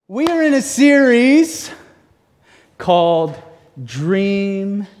We are in a series called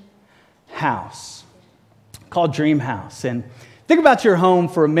Dream House. And think about your home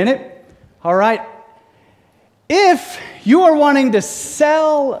for a minute, all right? If you are wanting to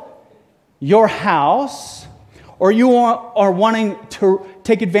sell your house, or you are wanting to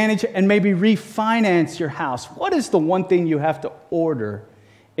take advantage and maybe refinance your house, what is the one thing you have to order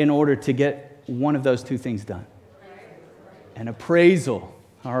in order to get one of those two things done? An appraisal.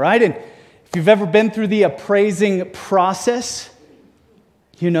 All right, and if you've ever been through the appraising process,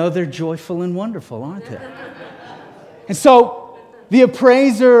 you know they're joyful and wonderful, aren't they? And so the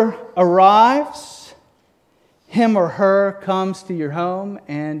appraiser arrives, him or her comes to your home,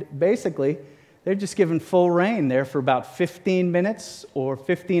 and basically they're just given full reign there for about 15 minutes or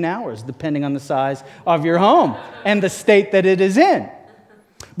 15 hours, depending on the size of your home and the state that it is in.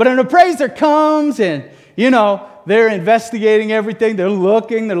 But an appraiser comes and, they're investigating everything. They're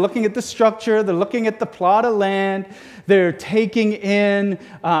looking at the structure. They're looking at the plot of land. They're taking in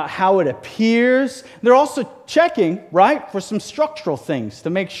how it appears. They're also checking, right, for some structural things to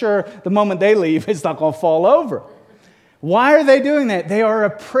make sure the moment they leave, it's not going to fall over. Why are they doing that? They are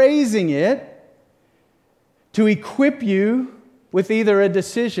appraising it to equip you with either a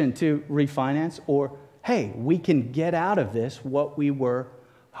decision to refinance or, hey, we can get out of this what we were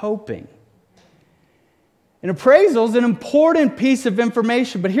hoping. An appraisal is an important piece of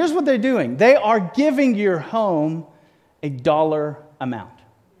information, but here's what they're doing. They are giving your home a dollar amount.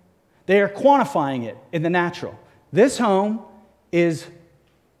 They are quantifying it in the natural. This home is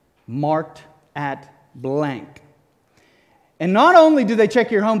marked at blank. And not only do they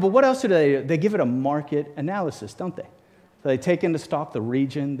check your home, but what else do they do? They give it a market analysis, don't they? So they take into stock the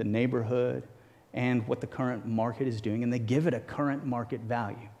region, the neighborhood, and what the current market is doing, and they give it a current market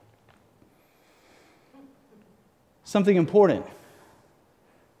value. Something important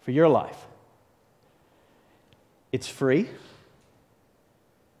for your life. It's free.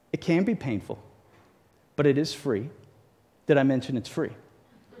 It can be painful, but it is free. Did I mention it's free?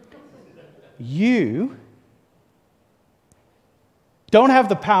 You don't have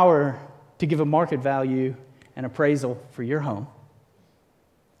the power to give a market value and appraisal for your home,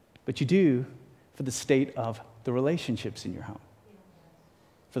 but you do for the state of the relationships in your home,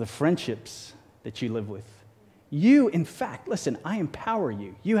 for the friendships that you live with. You, in fact, listen, I empower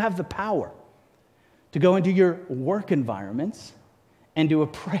you. You have the power to go into your work environments and to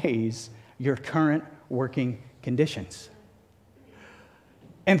appraise your current working conditions.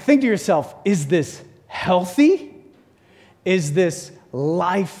 And think to yourself, is this healthy? Is this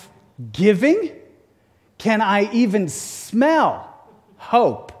life-giving? Can I even smell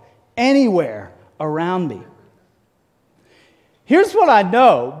hope anywhere around me? Here's what I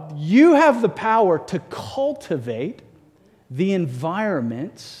know. You have the power to cultivate the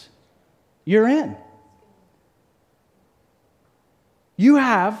environments you're in. You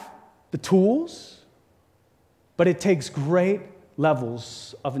have the tools, but it takes great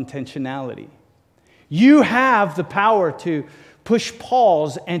levels of intentionality. You have the power to push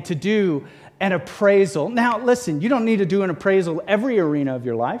pause and to do an appraisal. Now, listen, you don't need to do an appraisal every arena of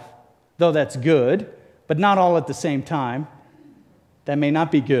your life, though that's good, but not all at the same time. That may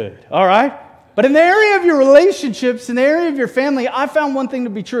not be good, all right? But in the area of your relationships, in the area of your family, I found one thing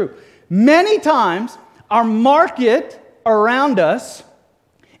to be true. Many times, our market around us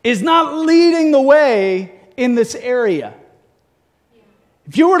is not leading the way in this area.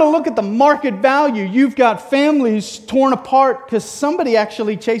 If you were to look at the market value, you've got families torn apart because somebody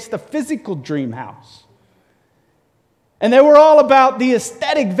actually chased a physical dream house. And they were all about the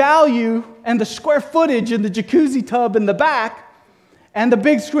aesthetic value and the square footage and the jacuzzi tub in the back and the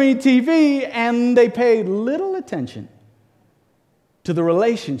big screen TV, and they paid little attention to the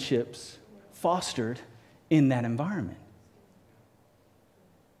relationships fostered in that environment.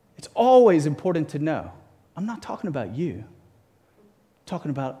 It's always important to know, I'm not talking about you. I'm talking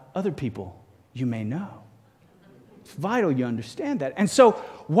about other people you may know. It's vital you understand that. And so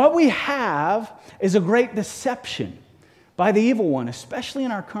what we have is a great deception by the evil one, especially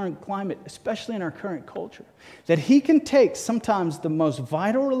in our current climate, especially in our current culture, that he can take sometimes the most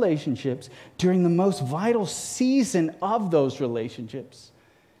vital relationships during the most vital season of those relationships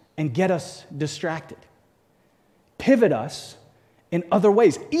and get us distracted, pivot us in other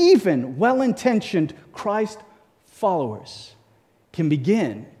ways. Even well-intentioned Christ followers can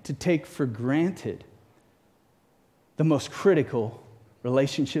begin to take for granted the most critical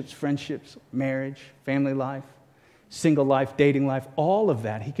relationships, friendships, marriage, family life, single life, dating life, all of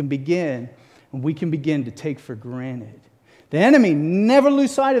that. We can begin to take for granted. The enemy, never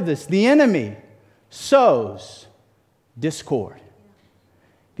lose sight of this. The enemy sows discord.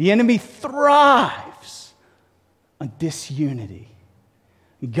 The enemy thrives on disunity.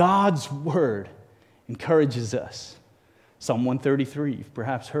 God's word encourages us. Psalm 133, you've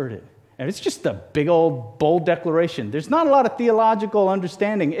perhaps heard it. And it's just a big old bold declaration. There's not a lot of theological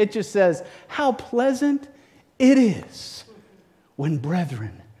understanding. It just says, how pleasant it is when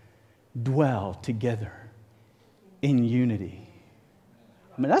brethren dwell together in unity.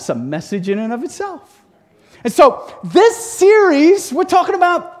 I mean, that's a message in and of itself. And so this series, we're talking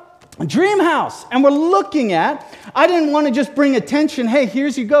about Dream House, and we're looking at, I didn't want to just bring attention, hey,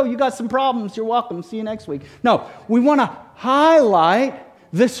 here's you go, you got some problems, you're welcome, see you next week. No, we want to highlight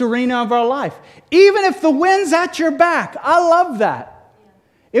this arena of our life. Even if the wind's at your back, I love that.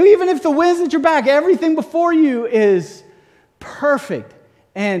 Even if the wind's at your back, everything before you is perfect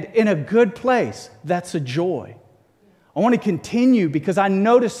and in a good place, that's a joy. I want to continue because I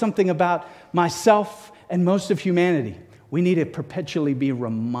noticed something about myself and most of humanity. We need to perpetually be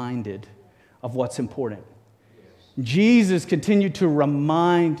reminded of what's important. Jesus continued to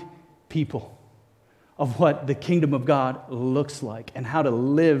remind people of what the kingdom of God looks like and how to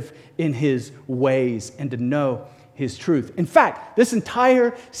live in his ways and to know his truth. In fact, this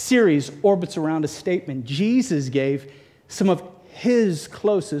entire series orbits around a statement Jesus gave some of his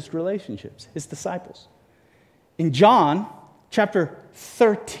closest relationships, his disciples. In John chapter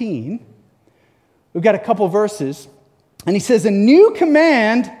 13, we've got a couple verses, and he says, a new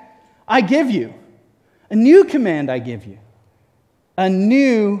command I give you. A new command I give you. A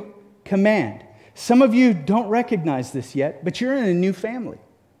new command. Some of you don't recognize this yet, but you're in a new family.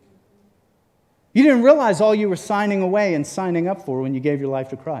 You didn't realize all you were signing away and signing up for when you gave your life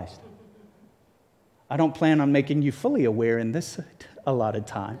to Christ. I don't plan on making you fully aware in this allotted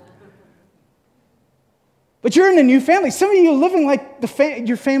time. But you're in a new family. Some of you are living like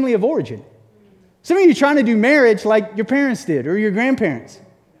your family of origin. Some of you are trying to do marriage like your parents did or your grandparents.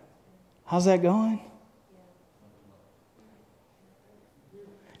 How's that going?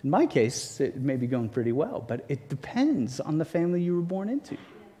 In my case, it may be going pretty well, but it depends on the family you were born into.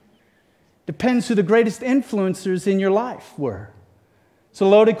 Depends who the greatest influencers in your life were. It's a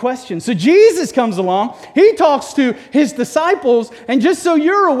loaded question. So Jesus comes along, he talks to his disciples, and just so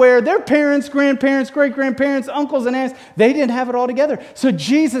you're aware, their parents, grandparents, great-grandparents, uncles and aunts, they didn't have it all together. So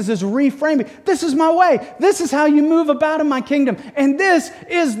Jesus is reframing, this is my way. This is how you move about in my kingdom. And this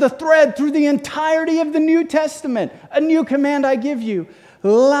is the thread through the entirety of the New Testament. A new command I give you.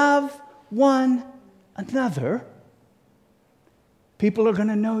 Love one another. People are going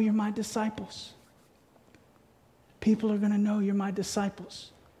to know you're my disciples. People are going to know you're my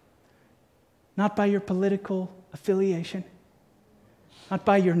disciples. Not by your political affiliation. Not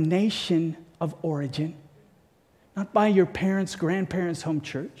by your nation of origin. Not by your parents' grandparents' home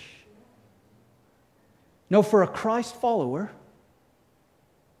church. No, for a Christ follower,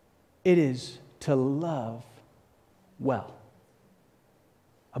 it is to love well.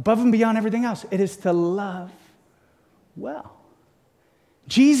 Above and beyond everything else, it is to love well.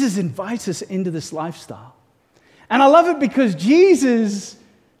 Jesus invites us into this lifestyle. And I love it because Jesus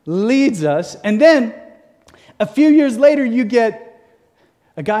leads us. And then a few years later, you get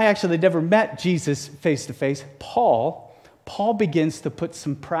a guy actually never met Jesus face to face, Paul. Paul begins to put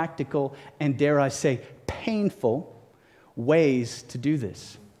some practical and, dare I say, painful ways to do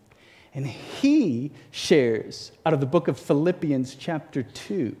this. And he shares out of the book of Philippians chapter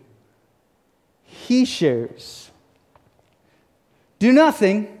 2. He shares, do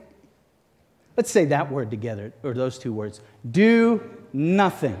nothing. Let's say that word together, or those two words. Do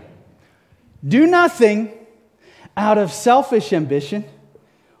nothing. Do nothing out of selfish ambition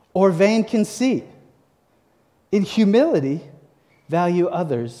or vain conceit. In humility, value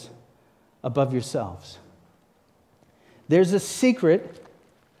others above yourselves. There's a secret,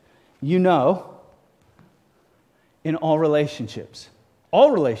 you know, in all relationships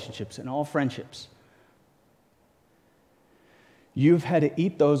and all friendships. You've had to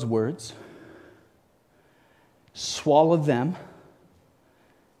eat those words, swallow them,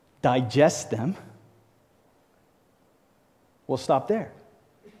 digest them. We'll stop there.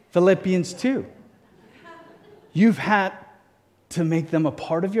 Philippians 2. You've had to make them a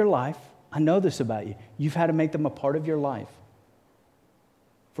part of your life. I know this about you. You've had to make them a part of your life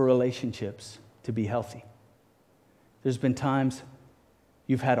for relationships to be healthy. There's been times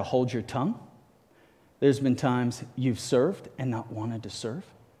you've had to hold your tongue. There's been times you've served and not wanted to serve.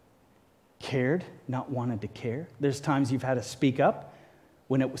 Cared, not wanted to care. There's times you've had to speak up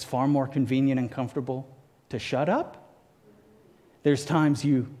when it was far more convenient and comfortable to shut up. There's times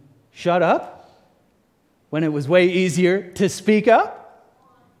you shut up when it was way easier to speak up.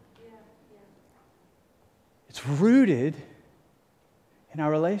 It's rooted in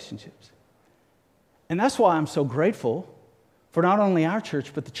our relationships. And that's why I'm so grateful for not only our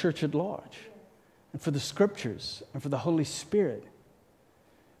church, but the church at large, and for the scriptures, and for the Holy Spirit.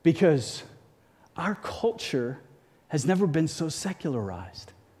 Because our culture has never been so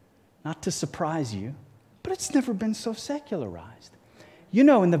secularized. Not to surprise you, but it's never been so secularized. You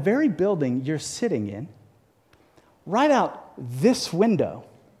know, in the very building you're sitting in, right out this window,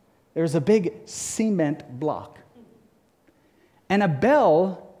 there's a big cement block. And a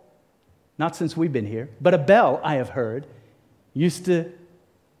bell, not since we've been here, but a bell, I have heard, used to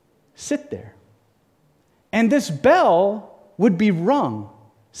sit there. And this bell would be rung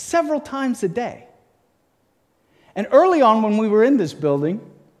several times a day. And early on when we were in this building,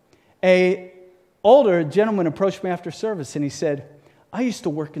 an older gentleman approached me after service and he said, I used to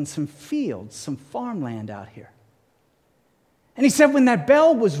work in some fields, some farmland out here. And he said when that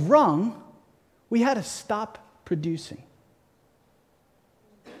bell was rung, we had to stop producing.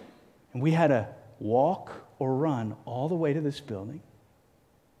 And we had to walk or run all the way to this building.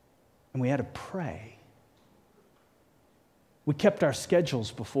 And we had to pray. We kept our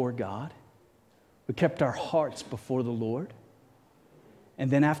schedules before God. We kept our hearts before the Lord. And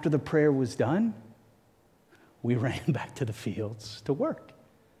then after the prayer was done, we ran back to the fields to work.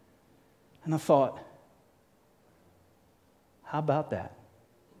 And I thought, how about that?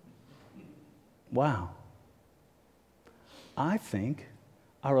 Wow. I think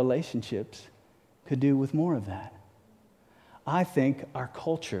our relationships could do with more of that. I think our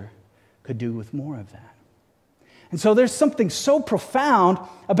culture could do with more of that. And so there's something so profound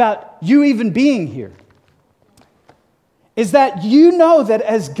about you even being here. Is that you know that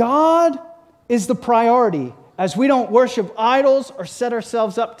as God is the priority, as we don't worship idols or set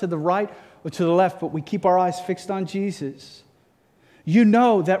ourselves up to the right or to the left, but we keep our eyes fixed on Jesus, you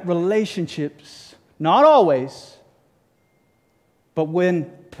know that relationships, not always, but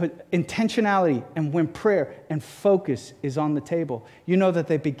when intentionality and when prayer and focus is on the table, you know that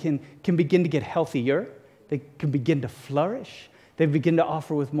they can begin to get healthier, they can begin to flourish, they begin to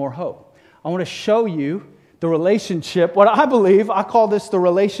offer with more hope. I want to show you the relationship, what I believe, I call this the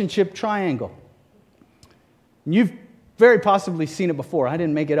relationship triangle. You've very possibly seen it before. I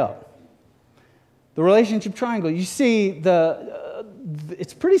didn't make it up. The relationship triangle, you see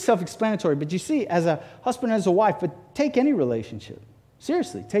it's pretty self-explanatory, but you see as a husband and as a wife, but take any relationship.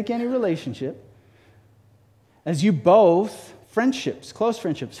 Seriously, take any relationship. As you both, friendships, close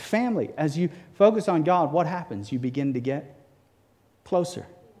friendships, family, as you focus on God, what happens? You begin to get closer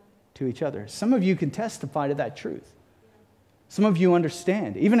to each other. Some of you can testify to that truth. Some of you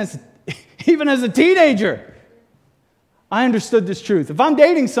understand. Even as a teenager, I understood this truth. If I'm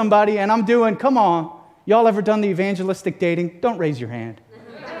dating somebody and I'm doing, come on, y'all ever done the evangelistic dating? Don't raise your hand.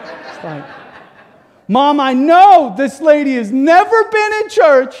 It's like, Mom, I know this lady has never been in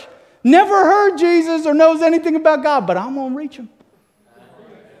church, never heard Jesus or knows anything about God, but I'm going to reach him.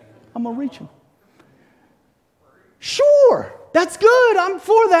 I'm going to reach him. Sure, that's good. I'm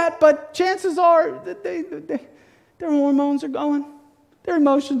for that, but chances are that their hormones are going. Their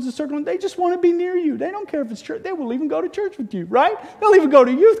emotions are circling. They just want to be near you. They don't care if it's church. They will even go to church with you, right? They'll even go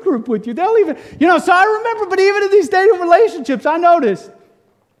to youth group with you. They'll even, so I remember, but even in these dating relationships, I noticed,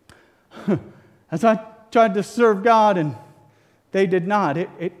 as I tried to serve God and they did not,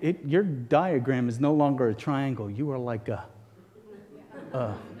 your diagram is no longer a triangle. You are like a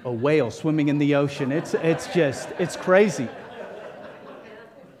whale swimming in the ocean. It's crazy.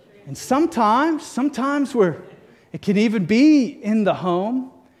 And sometimes it can even be in the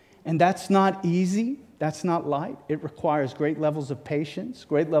home, and that's not easy. That's not light. It requires great levels of patience,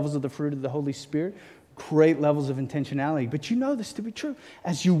 great levels of the fruit of the Holy Spirit, great levels of intentionality. But you know this to be true.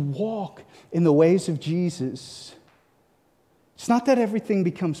 As you walk in the ways of Jesus, it's not that everything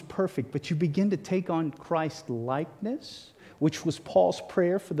becomes perfect, but you begin to take on Christ-likeness, which was Paul's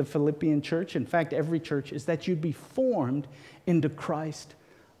prayer for the Philippian church. In fact, every church is that you'd be formed into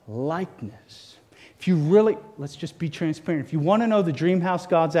Christ-likeness. If you really, let's just be transparent. If you want to know the dream house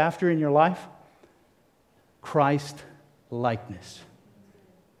God's after in your life, Christ-likeness.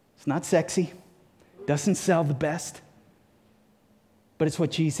 It's not sexy. Doesn't sell the best. But it's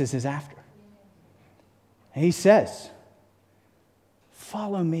what Jesus is after. And he says,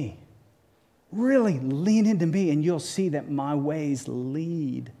 follow me. Really lean into me and you'll see that my ways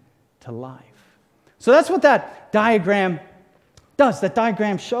lead to life. So that's what that diagram does. That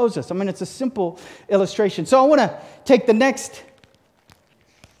diagram shows us. I mean, it's a simple illustration. So I want to take the next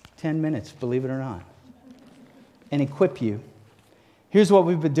 10 minutes, believe it or not, and equip you. Here's what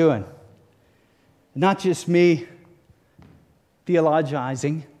we've been doing. Not just me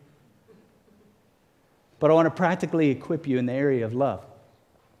theologizing, but I want to practically equip you in the area of love.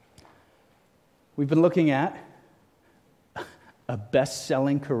 We've been looking at a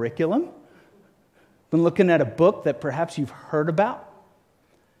best-selling curriculum. Been looking at a book that perhaps you've heard about.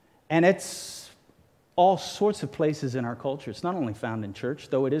 And it's all sorts of places in our culture. It's not only found in church,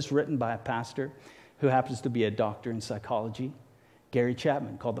 though it is written by a pastor who happens to be a doctor in psychology, Gary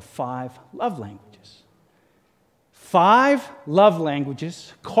Chapman, called The 5 Love Languages. 5 love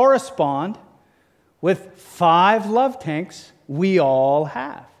languages correspond with 5 love tanks we all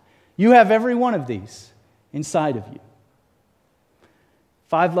have. You have every one of these inside of you.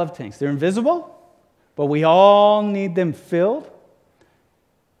 5 love tanks. They're invisible, but we all need them filled.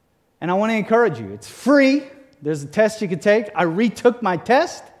 And I want to encourage you. It's free. There's a test you can take. I retook my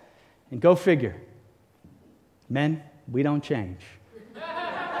test, and go figure. Men, we don't change.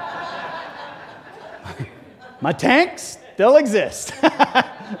 My tanks still exist.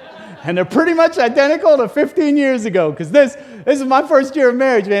 And they're pretty much identical to 15 years ago, because this is my first year of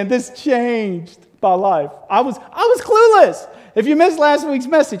marriage, man. This changed my life. I was clueless. If you missed last week's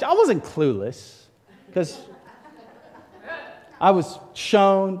message, I wasn't clueless, because I was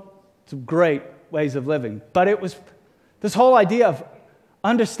shown some great ways of living. But it was this whole idea of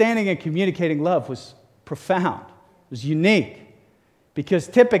understanding and communicating love was profound. It was unique, because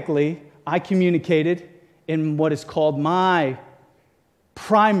typically I communicated in what is called my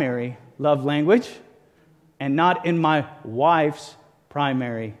primary love language and not in my wife's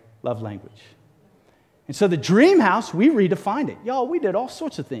primary love language. And so the dream house, we redefined it. Y'all, we did all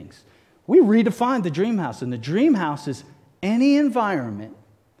sorts of things. We redefined the dream house, and the dream house is any environment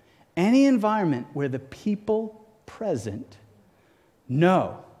where the people present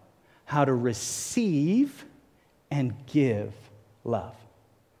know how to receive and give love.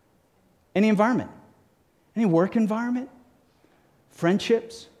 Any environment. Any work environment,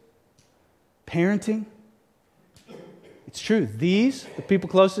 friendships, parenting. It's true. These, the people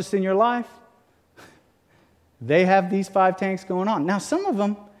closest in your life, they have these 5 tanks going on. Now, some of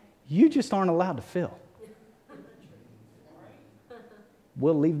them, you just aren't allowed to fill.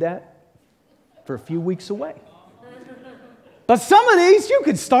 We'll leave that for a few weeks away. But some of these, you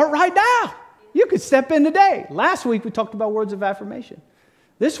could start right now. You could step in today. Last week, we talked about words of affirmation.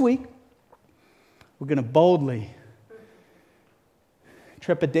 This week, we're going to boldly,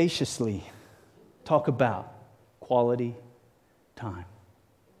 trepidatiously talk about quality time.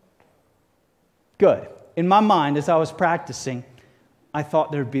 Good. In my mind, as I was practicing, I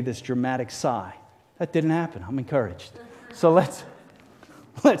thought there'd be this dramatic sigh. That didn't happen. I'm encouraged. So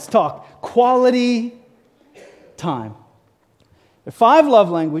let's talk quality time. The 5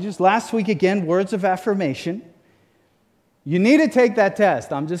 love languages. Last week, again, words of affirmation. You need to take that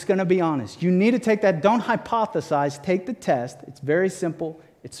test. I'm just going to be honest. You need to take that. Don't hypothesize. Take the test. It's very simple.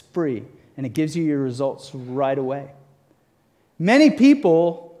 It's free. And it gives you your results right away. Many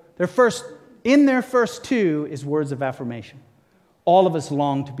people, in their first 2 is words of affirmation. All of us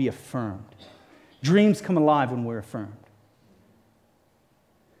long to be affirmed. Dreams come alive when we're affirmed.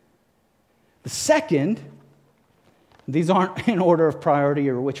 The second, these aren't in order of priority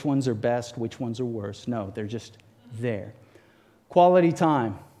or which ones are best, which ones are worst. No, they're just there. Quality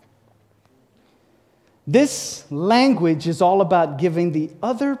time. This language is all about giving the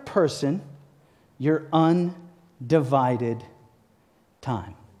other person your undivided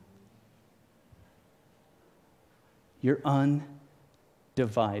time. Your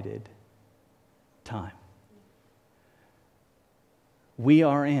undivided time. We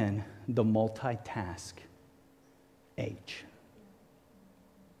are in the multitask age.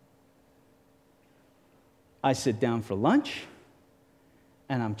 I sit down for lunch,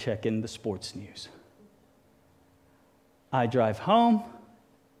 and I'm checking the sports news. I drive home,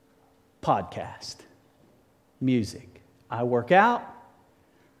 podcast, music. I work out,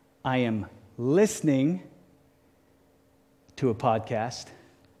 I am listening to a podcast.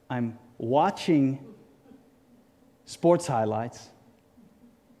 I'm watching sports highlights,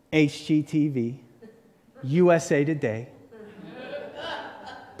 HGTV, USA Today,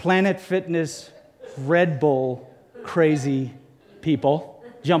 Planet Fitness, Red Bull, crazy people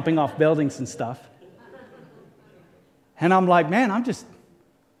jumping off buildings and stuff. And I'm like, man, I'm just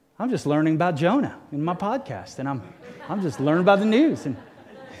learning about Jonah in my podcast, and I'm just learning about the news, and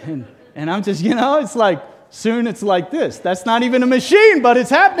I'm just, it's like, soon it's like this. That's not even a machine, but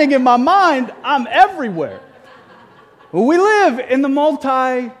it's happening in my mind. I'm everywhere. Well, we live in the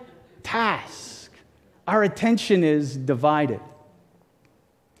multitask. Our attention is divided.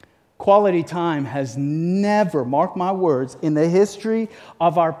 Quality time has never, mark my words, in the history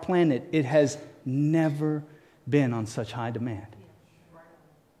of our planet, it has never been on such high demand.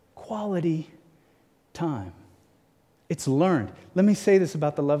 Quality time. It's learned. Let me say this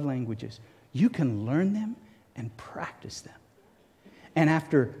about the love languages. you can learn them and practice them. And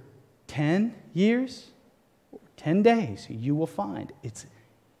after 10 years, or 10 days, you will find it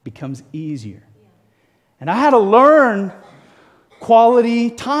becomes easier. And I had to learn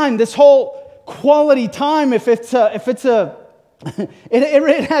quality time. This whole quality time, it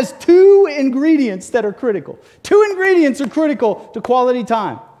has two ingredients that are critical. Two ingredients are critical to quality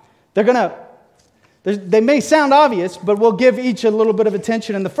time. They may sound obvious, but we'll give each a little bit of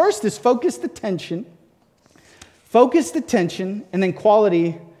attention. And the first is focused attention, and then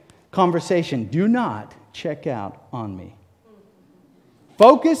quality conversation. Do not check out on me.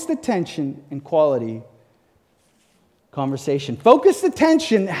 Focused attention and quality conversation. Focused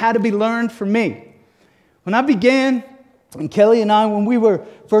attention had to be learned from me. When I began, and Kelly and I, when we were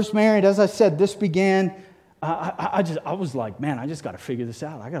first married, as I said, this began. I was like, man, I just got to figure this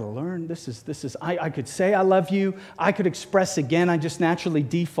out. I got to learn. This is. I could say I love you. I could express again. I just naturally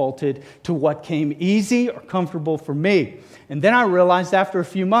defaulted to what came easy or comfortable for me. And then I realized after a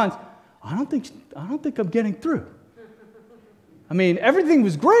few months, I don't think I'm getting through. I mean, everything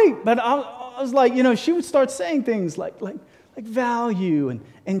was great, but I was like, she would start saying things like value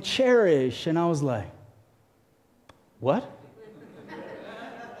and cherish, and I was like, what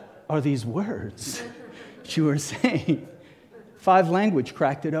are these words she was saying? 5 language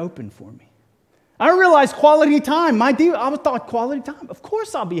cracked it open for me. I realized quality time. I thought quality time. Of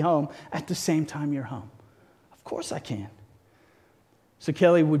course I'll be home at the same time you're home. Of course I can. So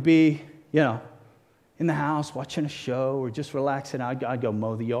Kelly would be, in the house watching a show or just relaxing. I'd go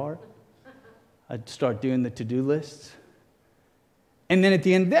mow the yard. I'd start doing the to-do lists. And then at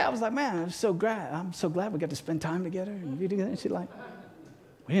the end of the day, I was like, man, I'm so glad we got to spend time together. And she's like,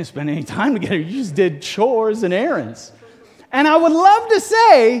 we didn't spend any time together. You just did chores and errands. And I would love to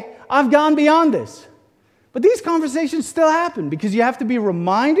say I've gone beyond this. But these conversations still happen because you have to be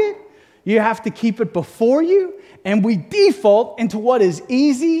reminded. You have to keep it before you. And we default into what is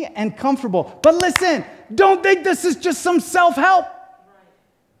easy and comfortable. But listen, don't think this is just some self-help.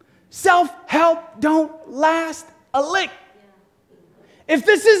 Self-help don't last a lick. If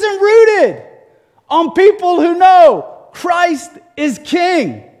this isn't rooted on people who know Christ is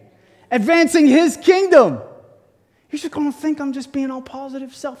King, advancing His kingdom, you're just going to think I'm just being all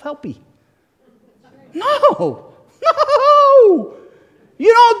positive, self-helpy. No.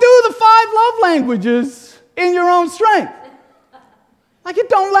 You don't do the 5 love languages in your own strength. Like it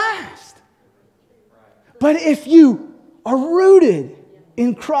don't last. But if you are rooted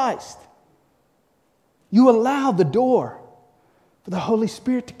in Christ, you allow the door for the Holy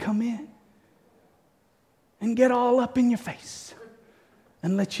Spirit to come in and get all up in your face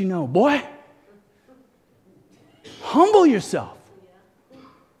and let you know, boy, humble yourself.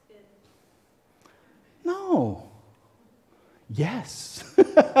 No. Yes.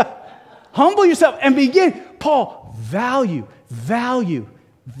 Humble yourself and begin. Paul, value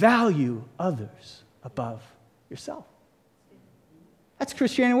others above yourself. That's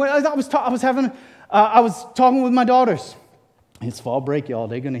Christianity. I was talking with my daughters. It's fall break, y'all.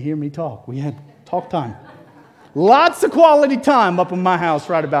 They're going to hear me talk. We had talk time. Lots of quality time up in my house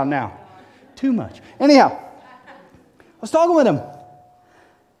right about now. Too much. Anyhow, I was talking with them.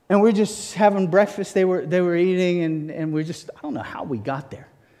 And we're just having breakfast. They were eating, and we're just, I don't know how we got there.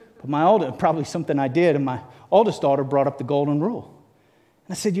 But probably something I did, and my oldest daughter brought up the golden rule.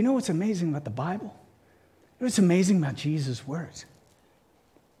 And I said, you know what's amazing about the Bible? What's amazing about Jesus' words?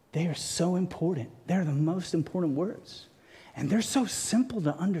 They are so important. They're the most important words. And they're so simple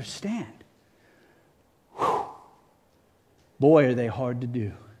to understand. Whew. Boy, are they hard to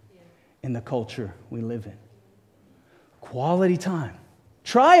do in the culture we live in. Quality time.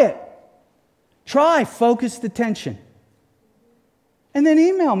 Try it. Try focused attention. And then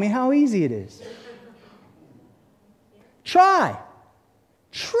email me how easy it is. Try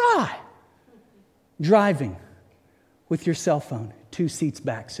driving with your cell phone 2 seats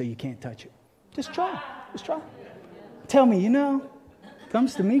back so you can't touch it. Just try. Tell me, it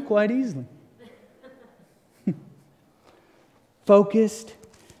comes to me quite easily. Focused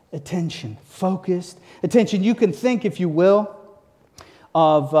attention. You can think, if you will,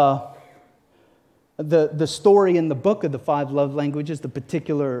 of the story in the book of the 5 love languages, the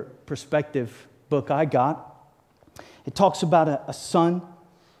particular perspective book I got. It talks about a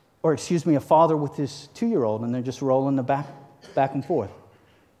father with his 2-year-old, and they're just rolling the back and forth.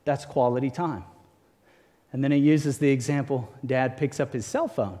 That's quality time. And then it uses the example, Dad picks up his cell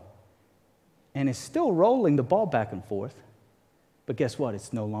phone and is still rolling the ball back and forth, but guess what?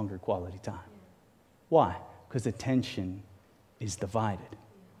 It's no longer quality time. Why? Because attention is divided.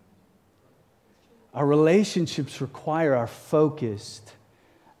 Our relationships require our focused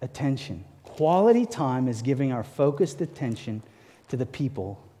attention. Quality time is giving our focused attention to the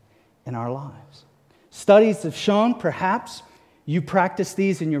people in our lives. Studies have shown, perhaps you practice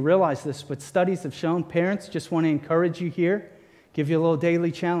these and you realize this, but studies have shown, parents, just want to encourage you here, give you a little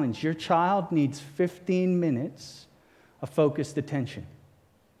daily challenge. Your child needs 15 minutes of focused attention,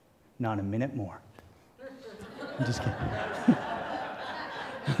 not a minute more. I'm just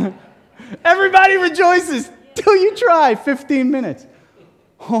kidding. Everybody rejoices till you try 15 minutes.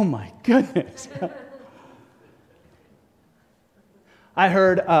 Oh my goodness. I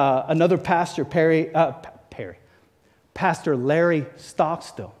heard another pastor, Pastor Larry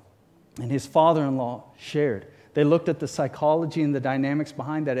Stockstill, and his father-in-law shared. They looked at the psychology and the dynamics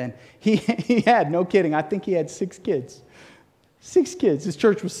behind that, and he had, no kidding, I think he had 6 kids. 6 kids. His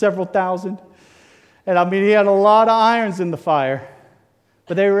church was several thousand. And I mean, he had a lot of irons in the fire.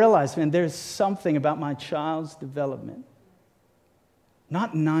 But they realized, man, there's something about my child's development.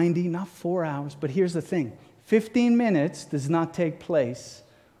 Not 90, not 4 hours, but here's the thing. 15 minutes does not take place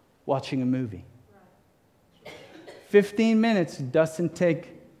watching a movie. 15 minutes doesn't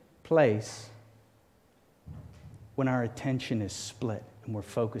take place when our attention is split and we're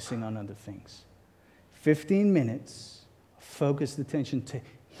focusing on other things. 15 minutes of focused attention to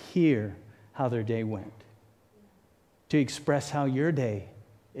hear how their day went, to express how your day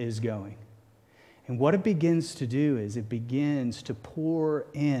is going. And what it begins to do is it begins to pour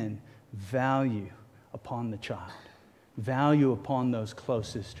in value upon the child, value upon those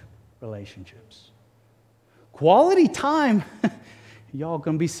closest relationships. Quality time, y'all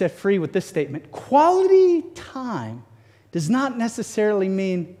going to be set free with this statement. Quality time does not necessarily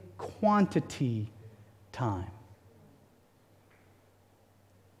mean quantity time.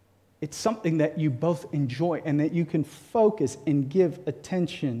 It's something that you both enjoy and that you can focus and give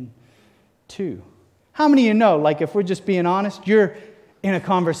attention to. How many of you know, like if we're just being honest, you're in a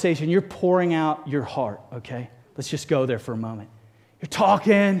conversation, you're pouring out your heart, okay? Let's just go there for a moment. You're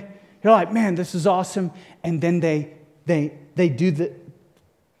talking, you're like, man, this is awesome. And then they do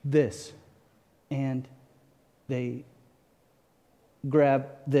this. And they grab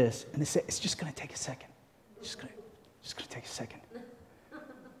this. And they say, it's just going to take a second. Just going to take a second.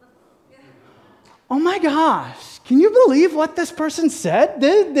 Oh my gosh, can you believe what this person said?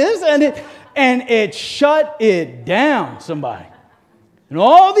 This, and it shut it down, somebody. And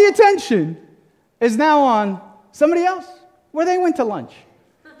all the attention is now on somebody else, where they went to lunch.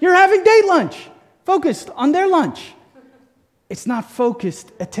 You're having date lunch, focused on their lunch. It's not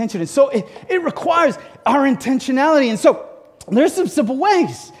focused attention. And so it requires our intentionality. And so there's some simple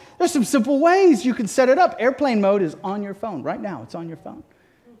ways. There's some simple ways you can set it up. Airplane mode is on your phone. Right now, it's on your phone.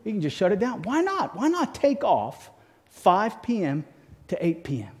 You can just shut it down. Why not? Why not take off 5 p.m. to 8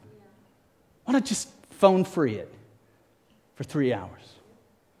 p.m.? Why not just phone free it for 3 hours?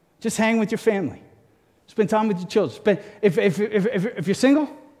 Just hang with your family. Spend time with your children. If you're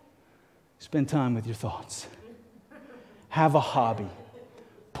single, spend time with your thoughts. Have a hobby.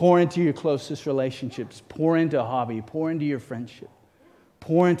 Pour into your closest relationships. Pour into a hobby. Pour into your friendship.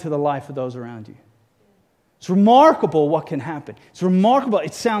 Pour into the life of those around you. It's remarkable what can happen. It's remarkable.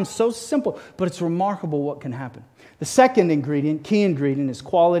 It sounds so simple, but it's remarkable what can happen. The second ingredient, key ingredient, is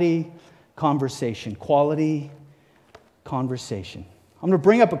quality conversation. Quality conversation. I'm going to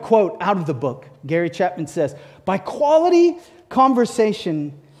bring up a quote out of the book. Gary Chapman says, by quality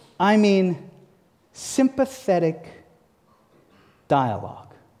conversation, I mean sympathetic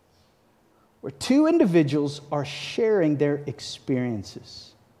dialogue, where 2 individuals are sharing their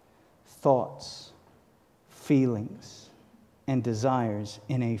experiences, thoughts, feelings, and desires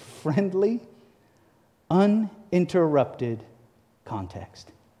in a friendly, uninterrupted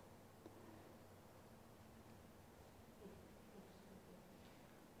context.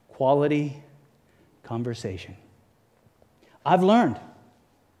 Quality conversation. I've learned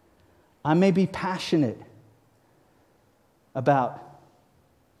I may be passionate about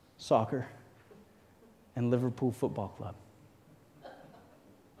soccer and Liverpool Football Club.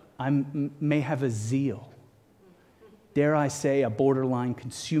 I may have a zeal, dare I say, a borderline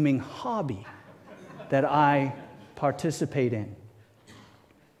consuming hobby that I participate in.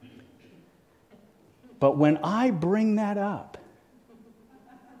 But when I bring that up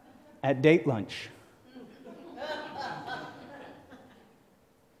at date lunch,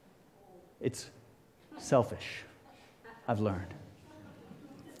 it's selfish, I've learned.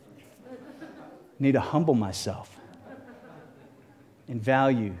 I need to humble myself and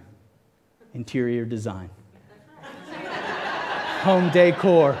value interior design, home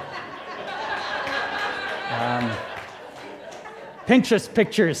decor, Pinterest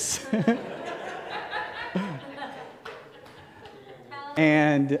pictures,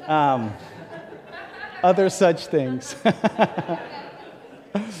 and other such things.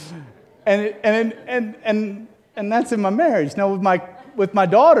 and that's in my marriage. Now with my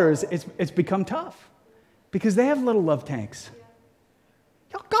daughters, it's become tough because they have little love tanks.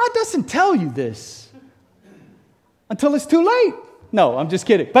 God doesn't tell you this until it's too late. No, I'm just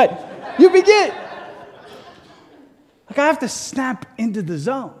kidding. But you begin. Like I have to snap into the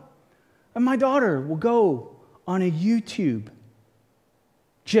zone. And my daughter will go on a YouTube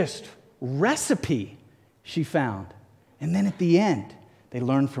just recipe she found. And then at the end, they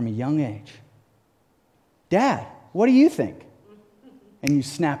learn from a young age. Dad, what do you think? And you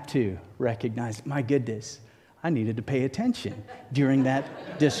snap to recognize, my goodness, I needed to pay attention during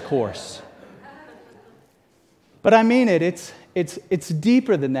that discourse. But I mean it. It's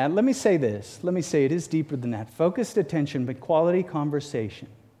deeper than that. Let me say this. Let me say it is deeper than that. Focused attention, but quality conversation.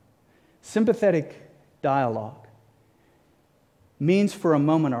 Sympathetic dialogue means for a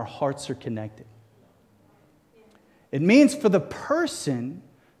moment our hearts are connected. It means for the person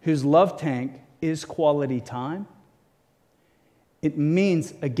whose love tank is quality time. It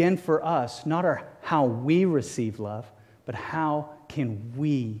means, again, for us, not how we receive love, but how can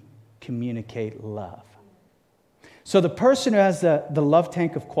we communicate love. So the person who has the love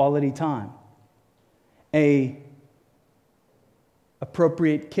tank of quality time, a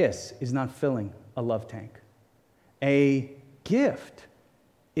appropriate kiss is not filling a love tank. A gift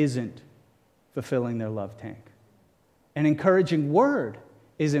isn't fulfilling their love tank. An encouraging word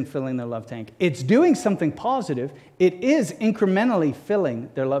isn't filling their love tank. It's doing something positive. It is incrementally filling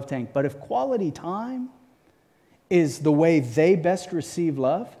their love tank. But if quality time is the way they best receive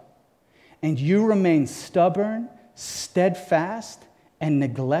love, and you remain stubborn, steadfast, and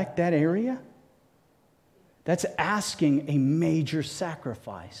neglect that area, that's asking a major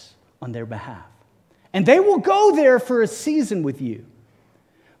sacrifice on their behalf. And they will go there for a season with you.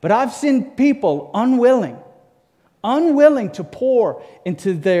 But I've seen people unwilling to pour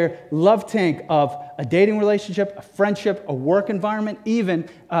into their love tank of a dating relationship, a friendship, a work environment, even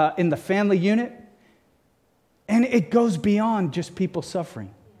in the family unit. And it goes beyond just people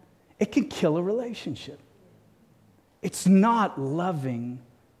suffering. It can kill a relationship. It's not loving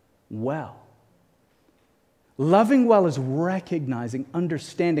well. Loving well is recognizing,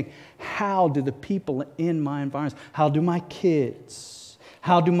 understanding, how do the people in my environment, how do my kids,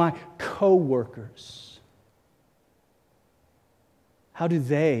 how do my coworkers, how do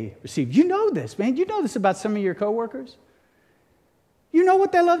they receive? You know this, man. You know this about some of your coworkers. You know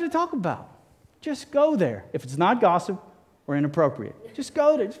what they love to talk about. Just go there. If it's not gossip or inappropriate, just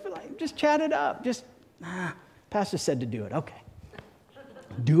go there. Just chat it up. Pastor said to do it. Okay.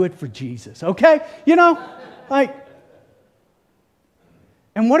 Do it for Jesus. Okay?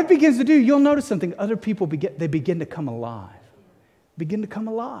 And what it begins to do, you'll notice something. Other people begin to come alive. Begin to come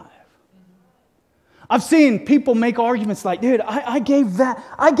alive. I've seen people make arguments like, dude, I gave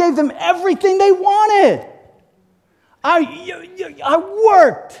them everything they wanted. I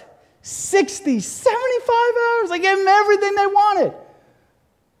worked 60, 75 hours. I gave them everything they wanted.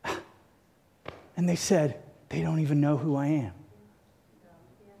 And they said, they don't even know who I am.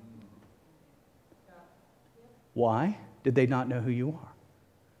 Why did they not know who you are?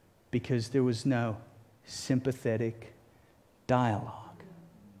 Because there was no sympathetic dialogue.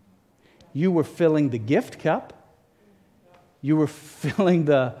 You were filling the gift cup. You were filling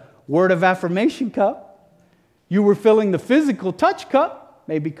the word of affirmation cup. You were filling the physical touch cup,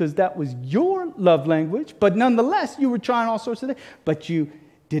 maybe because that was your love language, but nonetheless, you were trying all sorts of things. But you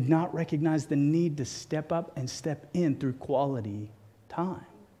did not recognize the need to step up and step in through quality time.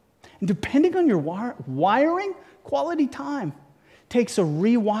 And depending on your wiring, quality time takes a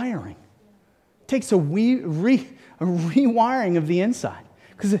rewiring. Takes a rewiring of the inside.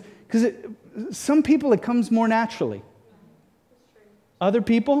 Because some people, it comes more naturally. Other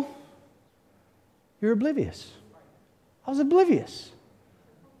people, you're oblivious. I was oblivious.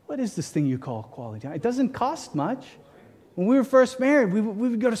 What is this thing you call quality time? It doesn't cost much. When we were first married, we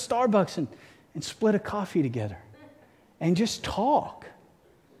would go to Starbucks and split a coffee together and just talk.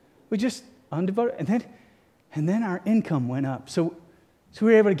 We just undevoted. And then our income went up. So we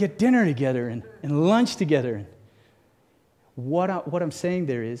were able to get dinner together and lunch together. And what I'm saying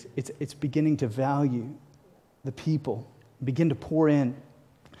there is, it's beginning to value the people, begin to pour in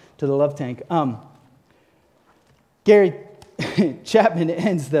to the love tank. Gary Chapman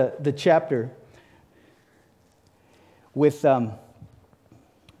ends the chapter with an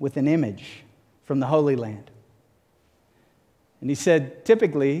image from the Holy Land. And he said,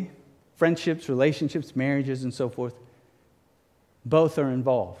 typically, friendships, relationships, marriages, and so forth, both are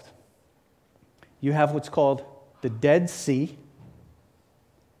involved. You have what's called the Dead Sea,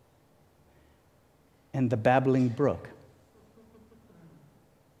 and the babbling brook.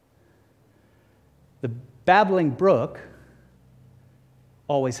 The babbling brook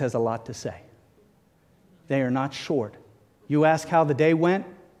always has a lot to say. They are not short. You ask how the day went,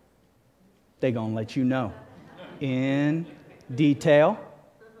 they're going to let you know in detail.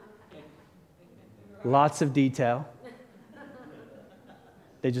 Lots of detail.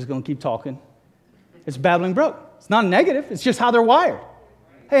 They're just going to keep talking. It's babbling brook. It's not negative. It's just how they're wired.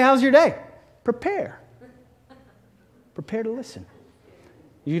 Hey, how's your day? Prepare. Prepare to listen.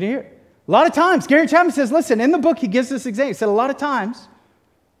 You can hear it. A lot of times, Gary Chapman says, listen, in the book, he gives this example. He said a lot of times,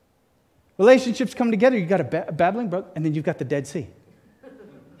 relationships come together. You've got a babbling brook, and then you've got the Dead Sea.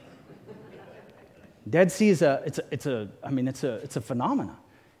 Dead Sea is a phenomenon.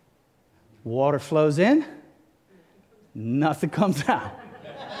 Water flows in, nothing comes out.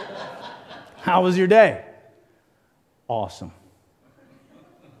 How was your day? Awesome.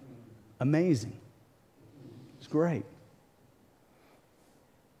 Amazing. It's great.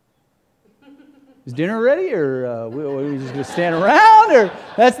 Is dinner ready, or we just going to stand around? Or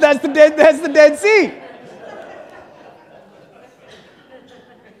that's the Dead Sea.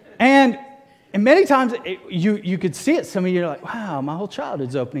 And many times you could see it. Some of you are like, wow, my whole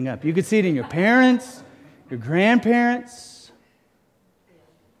childhood's opening up. You could see it in your parents, your grandparents.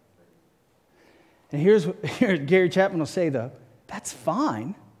 And here's Gary Chapman will say, though, that's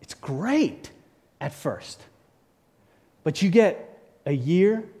fine. It's great at first. But you get a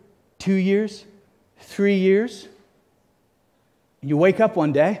year, 2 years, 3 years, and you wake up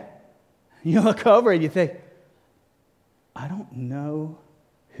one day, and you look over and you think, I don't know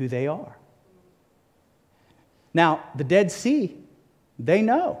who they are. Now, the Dead Sea, they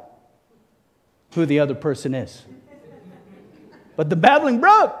know who the other person is. But the babbling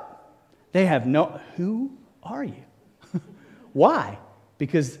brook, they have who are you? Why?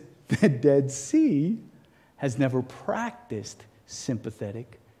 Because the Dead Sea has never practiced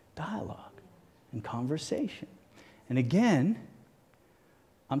sympathetic dialogue and conversation. And again,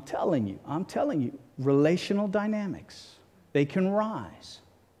 I'm telling you, relational dynamics, they can rise.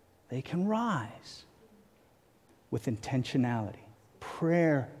 They can rise with intentionality,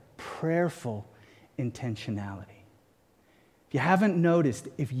 prayerful intentionality. If you haven't noticed,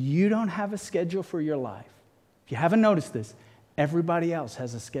 if you don't have a schedule for your life, if you haven't noticed this, everybody else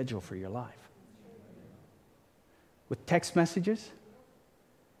has a schedule for your life. With text messages,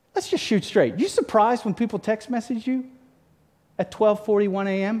 let's just shoot straight. You surprised when people text message you at 12:41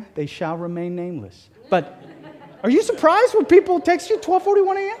 a.m.? They shall remain nameless. But are you surprised when people text you at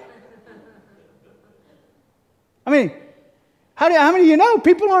 12:41 a.m.? I mean, how many of you know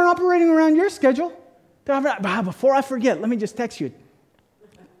people aren't operating around your schedule? Before I forget, let me just text you.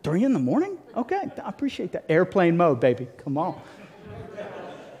 3 in the morning? Okay, I appreciate that. Airplane mode, baby. Come on.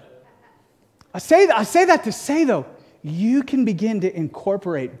 I say that to say, though, you can begin to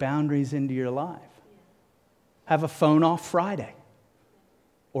incorporate boundaries into your life. Have a phone off Friday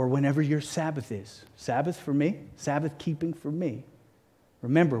or whenever your Sabbath is. Sabbath for me, Sabbath keeping for me.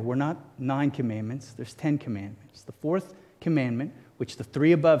 Remember, we're not 9 commandments, there's 10 commandments. The 4th commandment, which the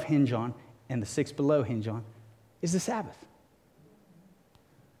 3 above hinge on and the 6 below hinge on, is the Sabbath.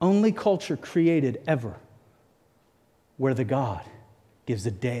 Only culture created ever where the God gives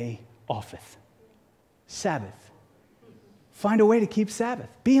a day offeth. Sabbath. Find a way to keep Sabbath.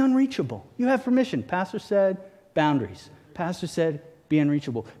 Be unreachable. You have permission. Pastor said boundaries. Pastor said be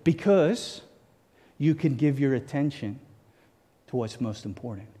unreachable. Because you can give your attention to what's most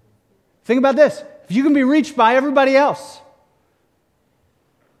important. Think about this. If you can be reached by everybody else,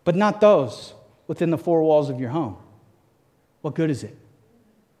 but not those within the 4 walls of your home, what good is it?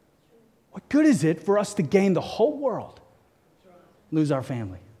 What good is it for us to gain the whole world, lose our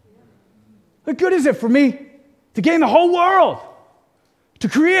family? What good is it for me to gain the whole world, to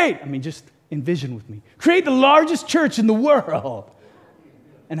create, just envision with me, create the largest church in the world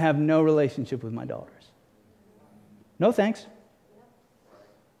and have no relationship with my daughters? No thanks.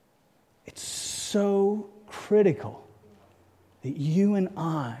 It's so critical that you and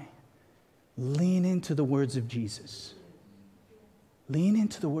I lean into the words of Jesus. Lean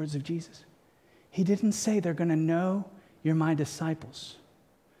into the words of Jesus. He didn't say they're going to know you're my disciples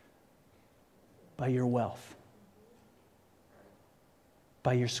by your wealth,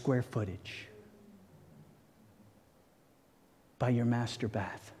 by your square footage, by your master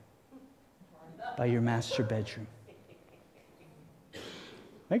bath, by your master bedroom.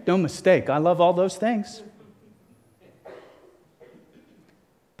 Make no mistake, I love all those things.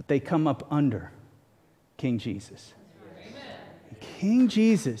 But they come up under King Jesus. And King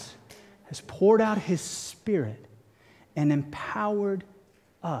Jesus has poured out his Spirit and empowered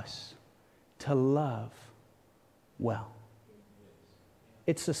us to love well.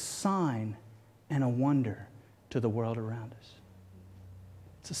 It's a sign and a wonder to the world around us.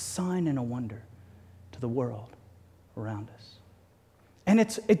 It's a sign and a wonder to the world around us. And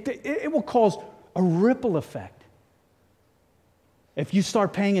it will cause a ripple effect if you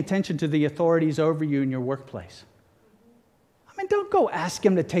start paying attention to the authorities over you in your workplace. I mean, don't go ask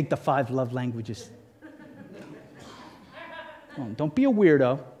him to take the 5 love languages. Don't be a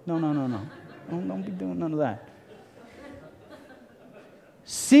weirdo. No. Don't be doing none of that.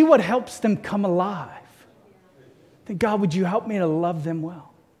 See what helps them come alive. Think, God, would you help me to love them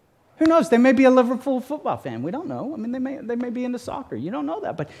well? Who knows? They may be a Liverpool football fan. We don't know. I mean, they may be into soccer. You don't know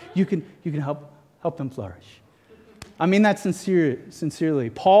that, but you can help them flourish. I mean that sincerely.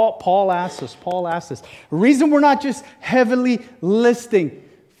 Paul asks us. The reason we're not just heavily listing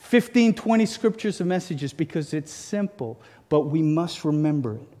 15, 20 scriptures of messages because it's simple, but we must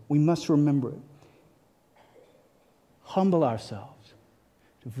remember it. We must remember it. Humble ourselves.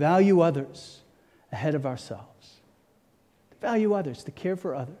 To value others ahead of ourselves. To value others, to care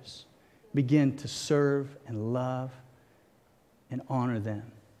for others. Begin to serve and love and honor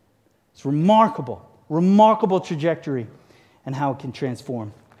them. It's remarkable trajectory and how it can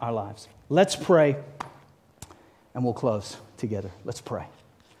transform our lives. Let's pray and we'll close together. Let's pray.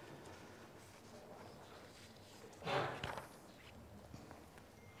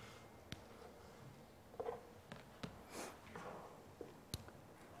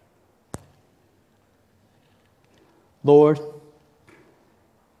 Lord,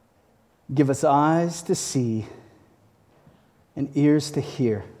 give us eyes to see and ears to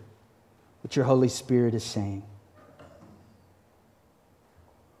hear what your Holy Spirit is saying.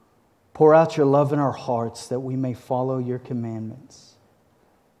 Pour out your love in our hearts that we may follow your commandments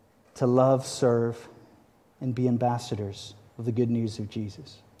to love, serve, and be ambassadors of the good news of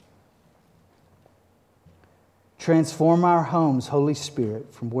Jesus. Transform our homes, Holy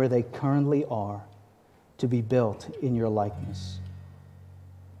Spirit, from where they currently are to be built in your likeness.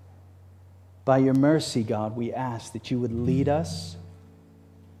 By your mercy, God, we ask that you would lead us,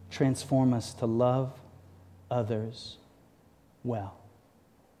 transform us to love others well.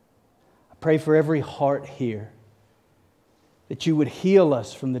 I pray for every heart here that you would heal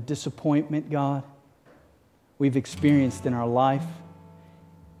us from the disappointment, God, we've experienced in our life.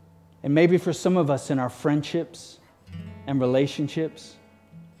 And maybe for some of us in our friendships and relationships.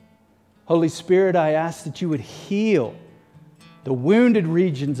 Holy Spirit, I ask that you would heal the wounded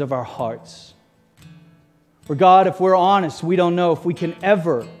regions of our hearts. For God, if we're honest, we don't know if we can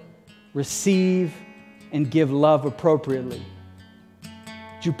ever receive and give love appropriately.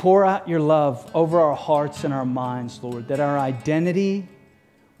 Would you pour out your love over our hearts and our minds, Lord, that our identity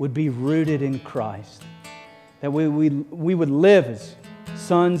would be rooted in Christ, that we would live as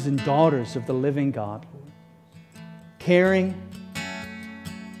sons and daughters of the living God, Lord, caring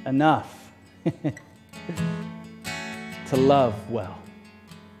enough to love well.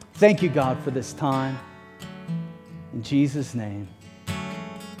 Thank you, God, for this time. In Jesus' name,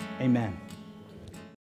 amen.